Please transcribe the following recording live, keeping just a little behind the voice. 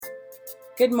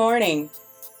Good morning.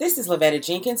 This is Lavetta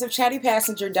Jenkins of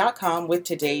ChattyPassenger.com with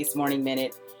today's Morning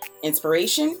Minute.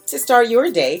 Inspiration to start your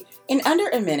day in under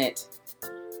a minute.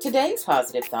 Today's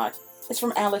positive thought is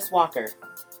from Alice Walker,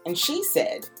 and she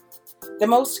said, "The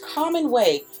most common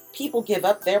way people give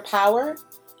up their power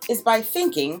is by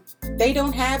thinking they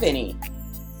don't have any."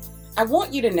 I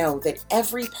want you to know that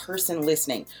every person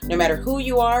listening, no matter who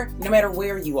you are, no matter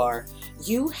where you are,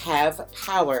 you have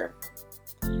power.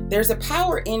 There's a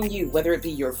power in you, whether it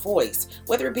be your voice,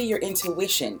 whether it be your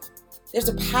intuition. There's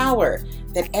a power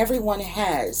that everyone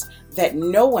has that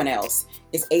no one else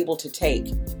is able to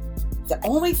take. The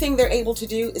only thing they're able to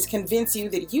do is convince you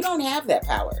that you don't have that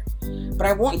power. But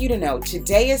I want you to know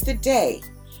today is the day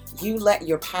you let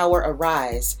your power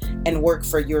arise and work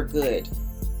for your good.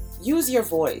 Use your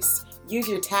voice, use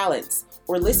your talents,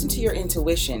 or listen to your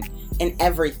intuition in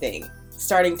everything,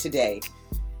 starting today.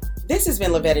 This has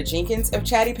been Lavetta Jenkins of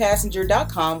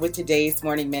ChattyPassenger.com with today's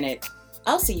Morning Minute.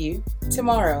 I'll see you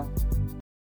tomorrow.